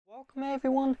Welcome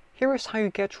everyone, here is how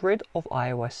you get rid of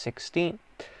iOS 16.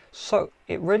 So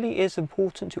it really is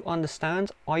important to understand,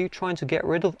 are you trying to get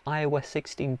rid of iOS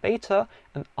 16 beta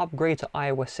and upgrade to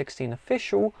iOS 16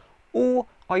 official, or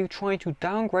are you trying to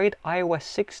downgrade iOS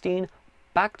 16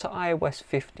 back to iOS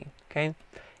 15? Okay,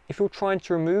 if you're trying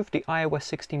to remove the iOS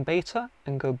 16 beta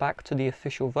and go back to the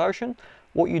official version,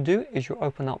 what you do is you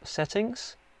open up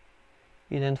settings,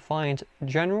 you then find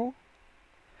general,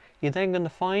 you're then going to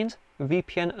find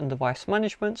VPN and device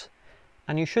management,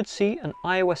 and you should see an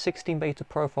iOS 16 beta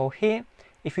profile here.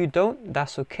 If you don't,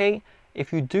 that's okay.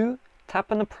 If you do,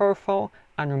 tap on the profile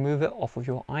and remove it off of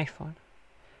your iPhone.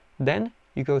 Then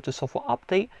you go to software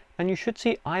update and you should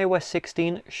see iOS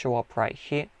 16 show up right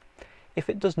here. If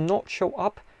it does not show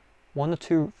up, one or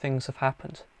two things have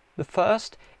happened. The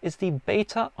first is the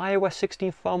beta iOS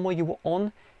 16 firmware you were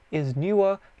on is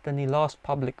newer than the last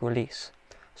public release.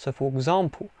 So for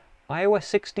example, iOS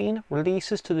 16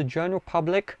 releases to the general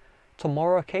public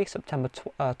tomorrow, okay, September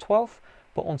 12th,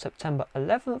 but on September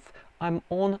 11th, I'm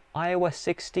on iOS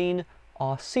 16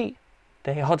 RC.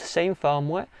 They are the same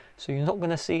firmware, so you're not going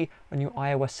to see a new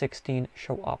iOS 16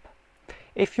 show up.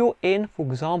 If you're in, for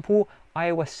example,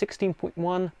 iOS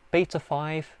 16.1 beta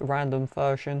 5 random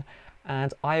version,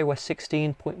 and iOS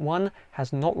 16.1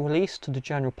 has not released to the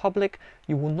general public,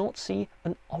 you will not see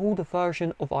an older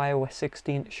version of iOS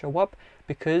 16 show up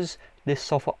because this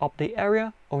software update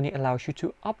area only allows you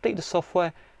to update the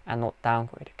software and not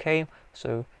downgrade, okay?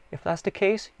 So if that's the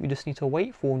case, you just need to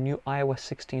wait for new iOS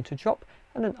 16 to drop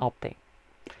and then update.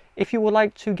 If you would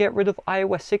like to get rid of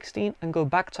iOS 16 and go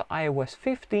back to iOS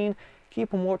 15,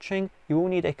 keep on watching. You will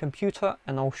need a computer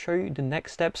and I'll show you the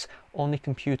next steps on the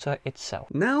computer itself.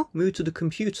 Now move to the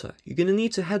computer. You're going to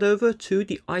need to head over to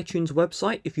the iTunes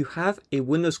website if you have a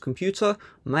Windows computer.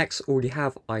 Macs already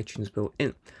have iTunes built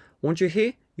in. Once you're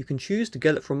here, you can choose to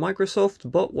get it from Microsoft,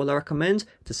 but what I recommend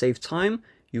to save time,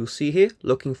 you'll see here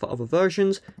looking for other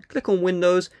versions, click on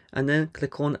Windows and then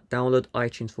click on download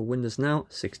iTunes for Windows Now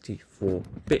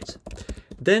 64-bit.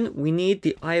 Then we need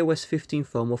the iOS 15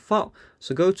 firmware file.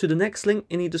 So go to the next link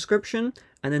in the description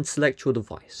and then select your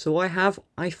device. So I have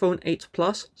iPhone 8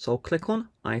 Plus, so I'll click on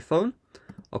iPhone,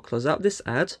 I'll close out this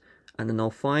ad and then I'll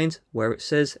find where it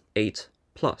says 8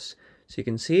 Plus. So you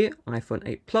can see it, iPhone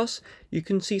 8 Plus. You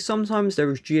can see sometimes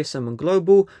there is GSM and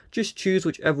global. Just choose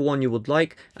whichever one you would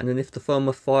like. And then if the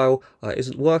firmware file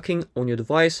isn't working on your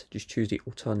device, just choose the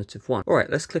alternative one. All right,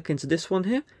 let's click into this one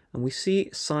here. And we see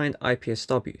signed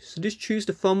IPSW. So just choose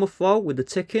the firmware file with the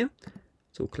tick here.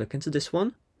 So we'll click into this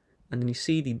one. And then you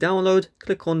see the download,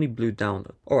 click on the blue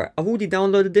download. All right, I've already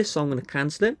downloaded this, so I'm going to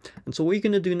cancel it. And so what you're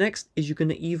going to do next is you're going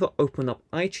to either open up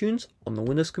iTunes on the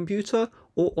Windows computer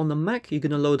or on the Mac, you're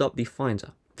going to load up the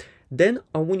Finder. Then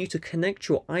I want you to connect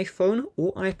your iPhone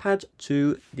or iPad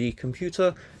to the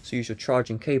computer, so use your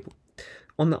charging cable.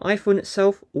 On the iPhone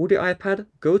itself or the iPad,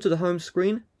 go to the home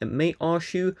screen. It may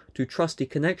ask you to trust the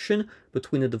connection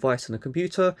between the device and the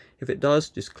computer. If it does,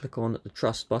 just click on the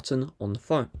trust button on the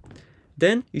phone.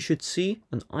 Then you should see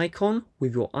an icon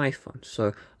with your iPhone.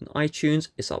 So on iTunes,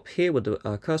 it's up here where the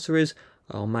cursor is.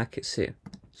 On Mac, it's here.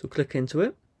 So click into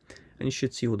it and you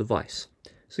should see your device.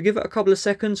 So give it a couple of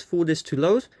seconds for this to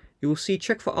load. You will see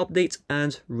check for updates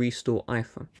and restore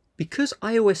iPhone. Because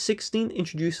iOS 16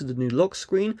 introduces the new lock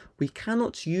screen, we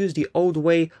cannot use the old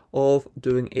way of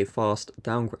doing a fast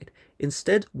downgrade.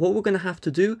 Instead, what we're going to have to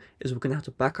do is we're going to have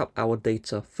to back up our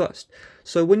data first.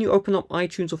 So when you open up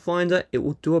iTunes or Finder, it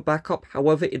will do a backup.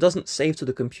 However, it doesn't save to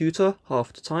the computer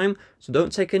half the time. So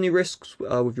don't take any risks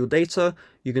with your data.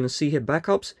 You're going to see here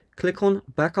backups. Click on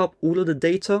backup all of the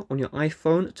data on your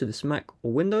iPhone to this Mac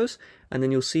or Windows. And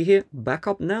then you'll see here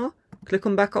backup now. Click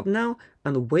on backup now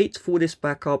and wait for this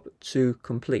backup to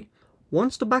complete.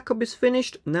 Once the backup is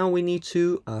finished, now we need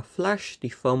to flash the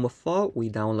firmware file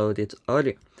we downloaded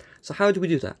earlier. So how do we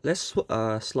do that? Let's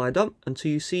slide up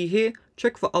until you see here,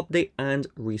 check for update and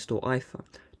restore iPhone.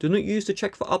 Do not use the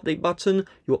check for update button.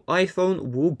 Your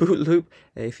iPhone will boot loop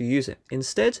if you use it.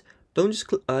 Instead, don't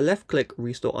just left click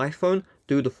restore iPhone,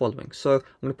 do the following. So I'm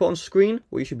going to put on screen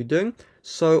what you should be doing.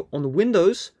 So on the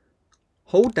Windows,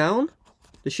 hold down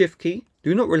the shift key,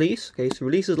 do not release. Okay, so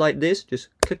release is like this, just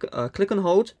click and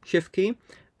hold shift key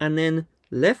and then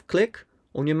left click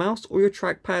on your mouse or your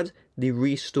trackpad the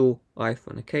restore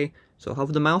iPhone. Okay, so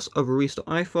hover the mouse over restore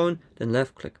iPhone, then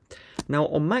left click. Now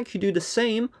on Mac you do the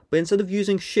same, but instead of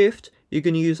using shift, you're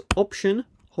going to use option,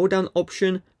 hold down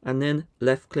option and then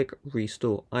left click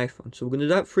restore iPhone. So we're going to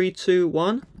do that 3, 2,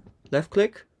 1, left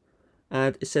click,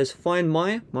 and it says find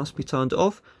my must be turned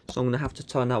off, so I'm going to have to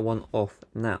turn that one off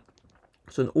now.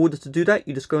 So in order to do that,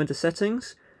 you just go into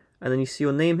settings and then you see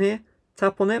your name here,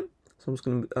 tap on it, So I'm just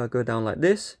going to go down like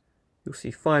this. You'll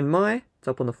see Find My,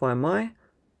 tap on the Find My,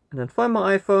 and then Find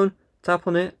My iPhone, tap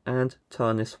on it and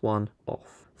turn this one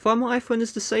off. Find My iPhone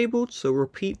is disabled, so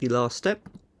repeat the last step.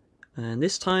 And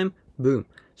this time, boom.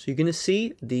 So you're going to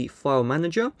see the file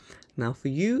manager. Now for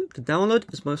you, the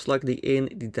download is most likely in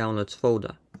the downloads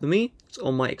folder. For me, it's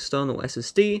on my external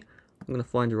SSD. I'm going to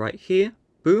find it right here,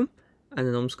 boom. And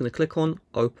then I'm just going to click on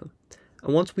open.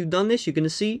 And once we've done this, you're going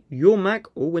to see your Mac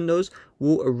or Windows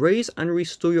will erase and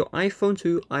restore your iPhone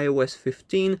to iOS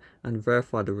 15 and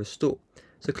verify the restore.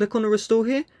 So click on the restore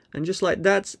here, and just like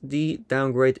that, the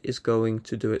downgrade is going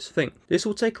to do its thing. This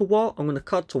will take a while. I'm going to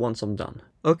cut to once I'm done.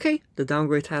 Okay, the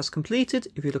downgrade has completed.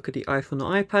 If you look at the iPhone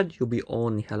or iPad, you'll be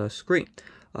on the hello screen.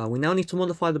 We now need to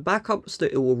modify the backup so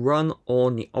that it will run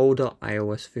on the older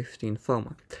iOS 15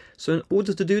 firmware. So in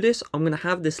order to do this, I'm going to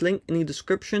have this link in the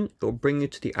description. It will bring you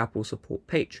to the Apple support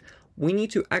page. We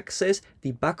need to access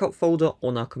the backup folder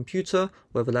on our computer,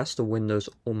 whether that's the Windows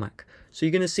or Mac. So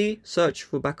you're going to see search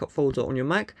for backup folder on your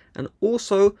Mac and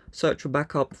also search for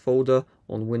backup folder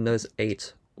on Windows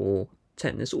 8 or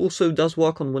 10. This also does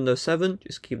work on Windows 7,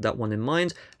 just keep that one in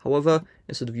mind. However,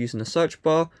 instead of using the search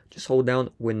bar, just hold down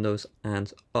Windows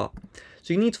and R.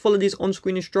 So you need to follow these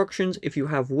on-screen instructions. If you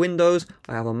have Windows,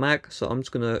 I have a Mac, so I'm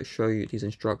just going to show you these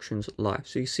instructions live.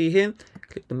 So you see here,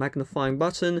 click the magnifying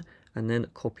button and then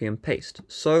copy and paste.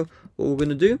 So what we're going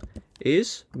to do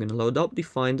is we're going to load up the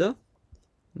Finder.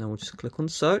 Now we'll just click on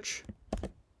search,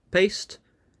 paste,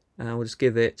 and we'll just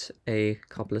give it a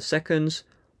couple of seconds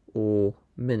or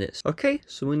minutes. Okay,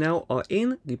 so we now are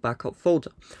in the backup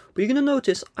folder. But you're going to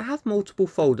notice I have multiple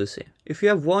folders here. If you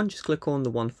have one, just click on the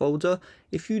one folder.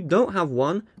 If you don't have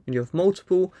one and you have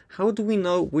multiple, how do we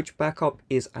know which backup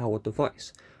is our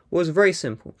device? Well, it's very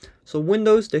simple. So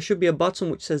Windows, there should be a button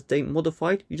which says date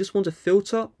modified. You just want to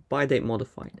filter by date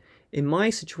modified. In my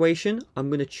situation, I'm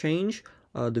going to change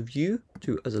the view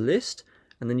to as a list,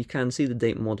 and then you can see the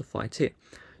date modified here.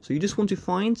 So you just want to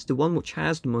find the one which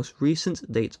has the most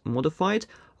recent date modified.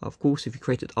 Of course, if you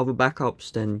created other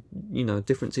backups, then, you know,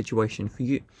 different situation for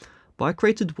you. But I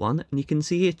created one, and you can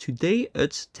see here today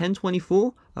it's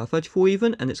 10:24, 34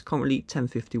 even, and it's currently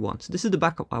 10:51. So this is the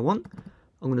backup I want.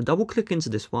 I'm going to double click into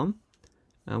this one,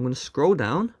 and I'm going to scroll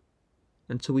down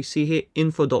until we see here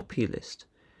info.plist.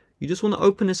 You just want to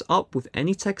open this up with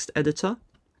any text editor.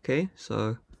 Okay,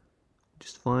 so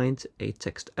just find a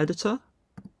text editor,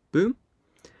 boom.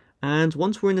 And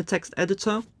once we're in the text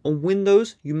editor, on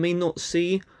Windows, you may not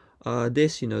see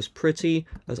this, you know, as pretty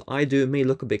as I do. It may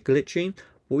look a bit glitchy.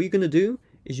 What you're going to do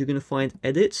is you're going to find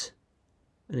Edit,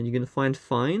 and then you're going to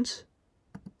find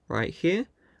right here.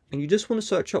 And you just want to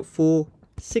search up for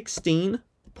 16.0.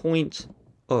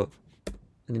 And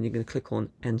then you're going to click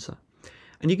on Enter.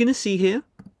 And you're going to see here,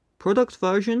 product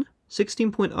version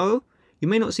 16.0. You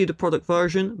may not see the product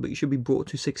version, but you should be brought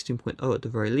to 16.0 at the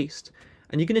very least.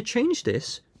 And you're going to change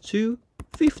this to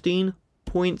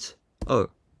 15.0,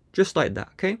 just like that,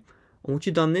 okay? And once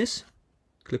you've done this,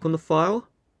 click on the file,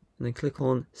 and then click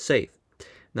on Save.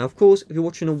 Now, of course, if you're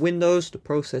watching on Windows, the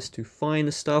process to find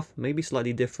the stuff may be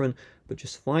slightly different, but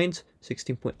just find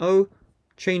 16.0,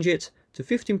 change it to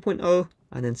 15.0,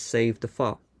 and then save the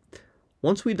file.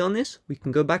 Once we've done this, we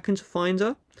can go back into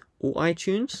Finder or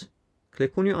iTunes,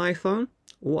 click on your iPhone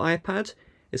or iPad.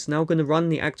 It's now going to run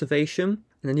the activation.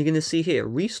 And then you're going to see here,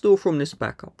 restore from this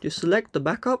backup. Just select the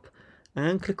backup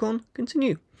and click on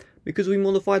continue. Because we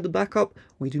modified the backup,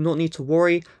 we do not need to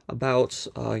worry about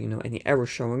you know, any errors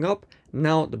showing up.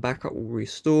 Now the backup will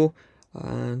restore,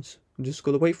 and just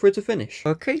got to wait for it to finish.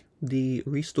 Okay, the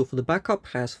restore for the backup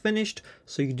has finished,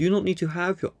 so you do not need to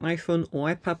have your iPhone or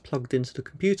iPad plugged into the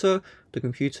computer. The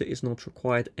computer is not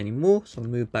required anymore, so I'll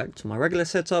move back to my regular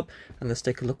setup, and let's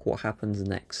take a look what happens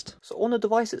next. So on the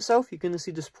device itself, you're going to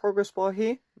see this progress bar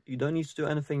here. You don't need to do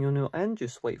anything on your end,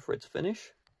 just wait for it to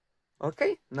finish.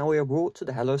 Okay, now we are brought to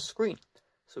the hello screen.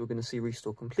 So we're going to see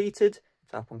restore completed,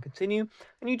 tap on continue,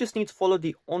 and you just need to follow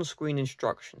the on-screen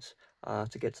instructions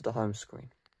to get to the home screen.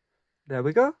 There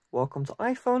we go, welcome to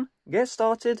iPhone, get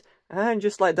started, and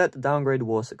just like that, the downgrade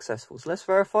was successful. So let's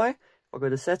verify. If I go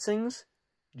to settings,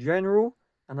 general,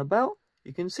 and about,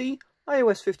 you can see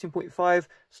iOS 15.5,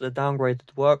 so the downgrade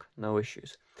did work, no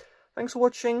issues. Thanks for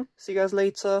watching, see you guys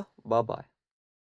later, bye bye.